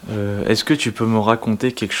Est-ce que tu peux me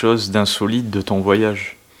raconter quelque chose d'insolite de ton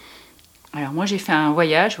voyage? Alors moi j'ai fait un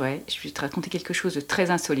voyage, ouais, je vais te raconter quelque chose de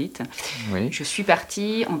très insolite. Oui. Je suis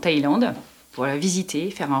partie en Thaïlande pour la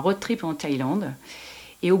visiter, faire un road trip en Thaïlande.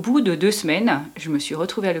 Et au bout de 2 semaines, je me suis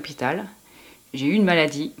retrouvée à l'hôpital. J'ai eu une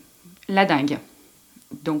maladie, la dengue.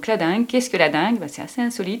 Donc la dengue, qu'est-ce que la dengue? C'est assez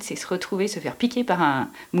insolite, c'est se faire piquer par un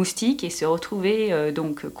moustique et se retrouver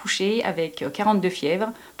donc couché avec 42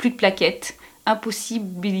 fièvres, plus de plaquettes,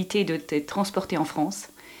 impossibilité de te transporter en France.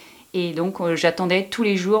 Et donc j'attendais tous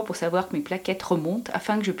les jours pour savoir que mes plaquettes remontent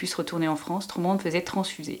afin que je puisse retourner en France. Tout le monde me faisait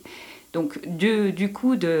transfuser. Donc du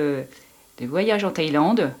coup de voyage en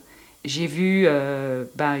Thaïlande, j'ai vu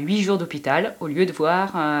 8 jours d'hôpital au lieu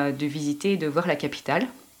de visiter, de voir la capitale.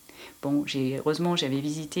 Bon, heureusement, j'avais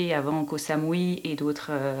visité avant Koh Samui et d'autres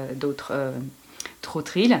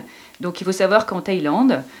îles. Donc, il faut savoir qu'en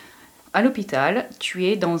Thaïlande, à l'hôpital,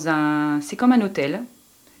 c'est comme un hôtel.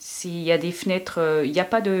 S'il y a des fenêtres, il n'y a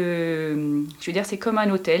pas de... Je veux dire, c'est comme un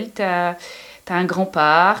hôtel. T'as un grand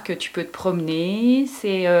parc, tu peux te promener.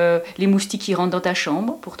 C'est les moustiques qui rentrent dans ta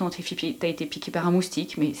chambre. Pourtant, t'as été piqué par un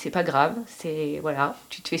moustique, mais c'est pas grave. Voilà,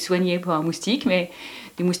 tu te fais soigner par un moustique, mais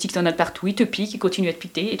des moustiques, t'en as de partout. Ils te piquent, ils continuent à te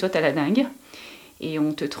piquer, et toi, t'as la dengue. Et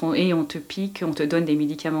on te pique, on te donne des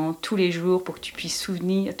médicaments tous les jours pour que tu puisses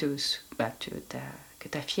que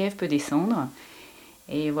ta fièvre peut descendre.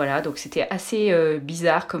 Et voilà, donc c'était assez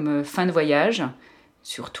bizarre comme fin de voyage.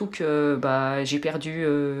 Surtout que j'ai perdu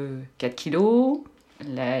 4 kilos,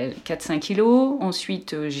 4-5 kilos.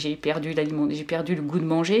 Ensuite, j'ai perdu le goût de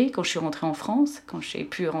manger quand je suis rentrée en France, quand j'ai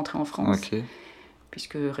pu rentrer en France. Ok.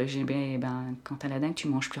 Puisque quand tu as la dengue, tu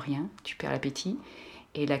ne manges plus rien, tu perds l'appétit.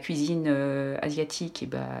 Et la cuisine asiatique,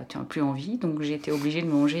 tu n'as plus envie. Donc j'ai été obligée de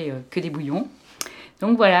manger que des bouillons.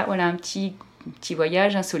 Donc voilà un petit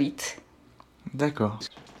voyage insolite. D'accord.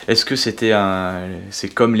 Est-ce que c'est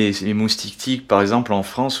comme les moustiques tigres, par exemple, en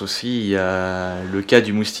France aussi, il y a le cas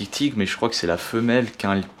du moustique tigre, mais je crois que c'est la femelle,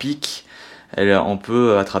 quand elle pique, on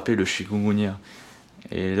peut attraper le chikungunya.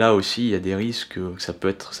 Et là aussi, il y a des risques que ça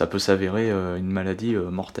peut s'avérer une maladie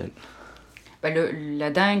mortelle.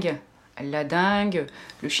 La dengue,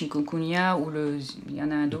 le chikungunya il y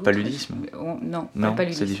en a un Le d'autre. paludisme? Non, pas Non, le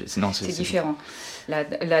paludisme. C'est différent.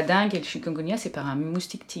 La dengue et le chikungunya, c'est par un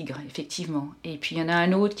moustique tigre, effectivement. Et puis il y en a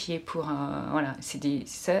un autre qui est pour voilà,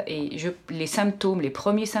 ça. Et les symptômes, les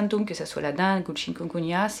premiers symptômes, que ce soit la dengue ou le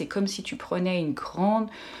chikungunya, c'est comme si tu prenais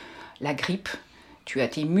la grippe. Tu as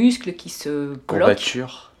tes muscles qui se bloquent.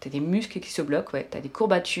 Courbatures. Tu as des muscles qui se bloquent, ouais. Tu as des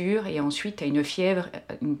courbatures et ensuite tu as une fièvre,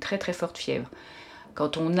 une très très forte fièvre.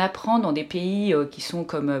 Quand on apprend dans des pays qui sont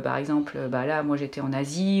comme, par exemple, là, moi j'étais en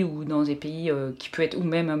Asie, ou dans des pays qui peut être, ou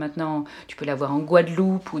même maintenant, tu peux l'avoir en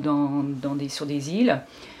Guadeloupe ou sur des îles,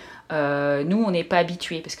 nous, on n'est pas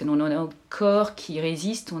habitués, parce que nous, on a un corps qui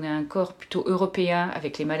résiste, on a un corps plutôt européen,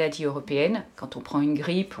 avec les maladies européennes. Quand on prend une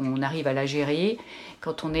grippe, on arrive à la gérer.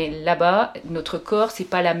 Quand on est là-bas, notre corps, c'est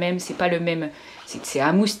pas le même... C'est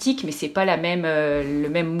un moustique, mais c'est pas le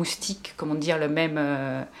même moustique, comment dire, la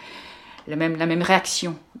même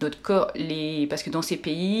réaction. Notre corps, parce que dans ces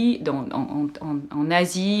pays, en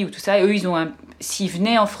Asie ou tout ça, eux, s'ils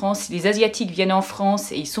venaient en France, si les Asiatiques viennent en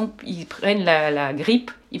France et ils prennent la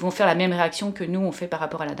grippe, ils vont faire la même réaction que nous, on fait par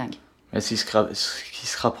rapport à la dengue. Mais ce qui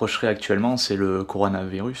se rapprocherait actuellement, c'est le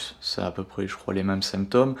coronavirus. C'est à peu près, je crois, les mêmes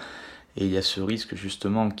symptômes. Et il y a ce risque,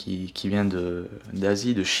 justement, qui vient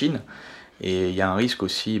d'Asie, de Chine. Et il y a un risque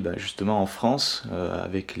aussi, justement, en France,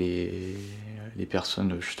 avec les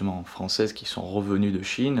personnes, justement, françaises qui sont revenues de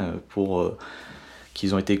Chine,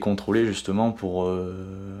 qu'ils ont été contrôlées, justement, pour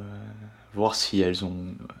voir si elles ont,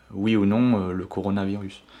 oui ou non, le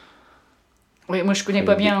coronavirus. Oui, moi je connais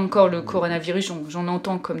pas bien encore le coronavirus, j'en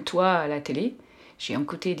entends comme toi à la télé. J'ai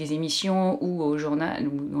écouté des émissions ou au journal,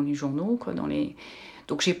 ou dans les journaux, quoi,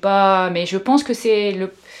 donc j'ai pas... Mais je pense que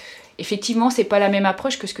effectivement, c'est pas la même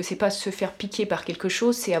approche que ce que c'est pas se faire piquer par quelque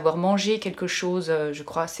chose, c'est avoir mangé quelque chose, je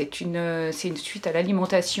crois. C'est une suite à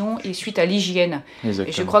l'alimentation et suite à l'hygiène. Exactement.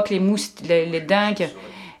 Et je crois que les dengues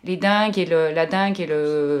la dengue et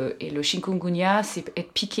le chikungunya, c'est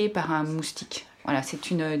être piqué par un moustique. Voilà, c'est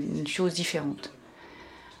une chose différente.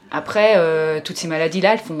 Après, toutes ces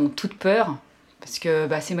maladies-là, elles font toute peur. Parce que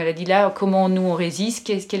ces maladies-là, comment nous on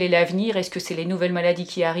résiste? Quel est l'avenir? Est-ce que c'est les nouvelles maladies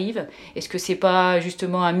qui arrivent? Est-ce que c'est pas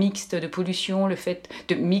justement un mix de pollution,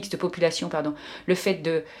 mix de population, pardon, le fait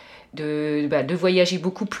de voyager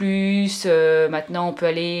beaucoup plus. Maintenant, on peut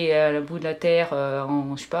aller à bout de la Terre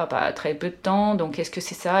en, je sais pas très peu de temps. Donc, est-ce que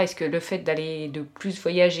c'est ça? Est-ce que le fait d'aller de plus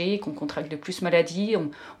voyager, qu'on contracte de plus maladies,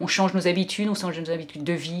 on change nos habitudes, on change nos habitudes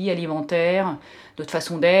de vie, alimentaires, notre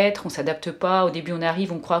façon d'être, on s'adapte pas. Au début, on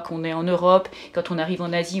arrive, on croit qu'on est en Europe. Quand on arrive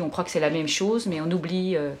en Asie, on croit que c'est la même chose, mais on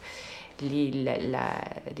oublie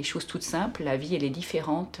les choses toutes simples. La vie, elle est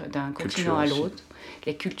différente d'un continent à l'autre.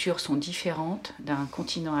 Les cultures sont différentes d'un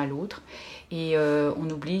continent à l'autre. Et on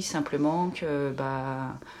oublie simplement que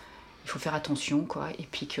il faut faire attention, quoi. Et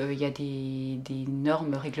puis qu'il y a des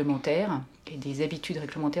normes réglementaires et des habitudes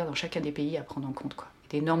réglementaires dans chacun des pays à prendre en compte, quoi.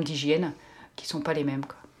 Des normes d'hygiène qui ne sont pas les mêmes,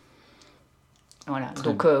 quoi. Voilà.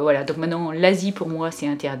 Donc maintenant, l'Asie, pour moi, c'est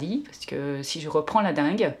interdit. Parce que si je reprends la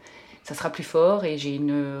dengue, ça sera plus fort et j'ai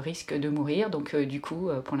une risque de mourir. Donc du coup,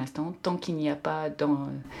 pour l'instant, tant qu'il n'y a pas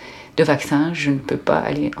de vaccin, je ne peux pas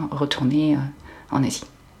retourner en Asie.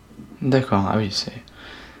 D'accord, ah oui, c'est...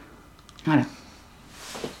 Voilà.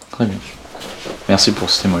 Très bien. Merci pour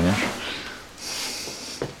ce témoignage.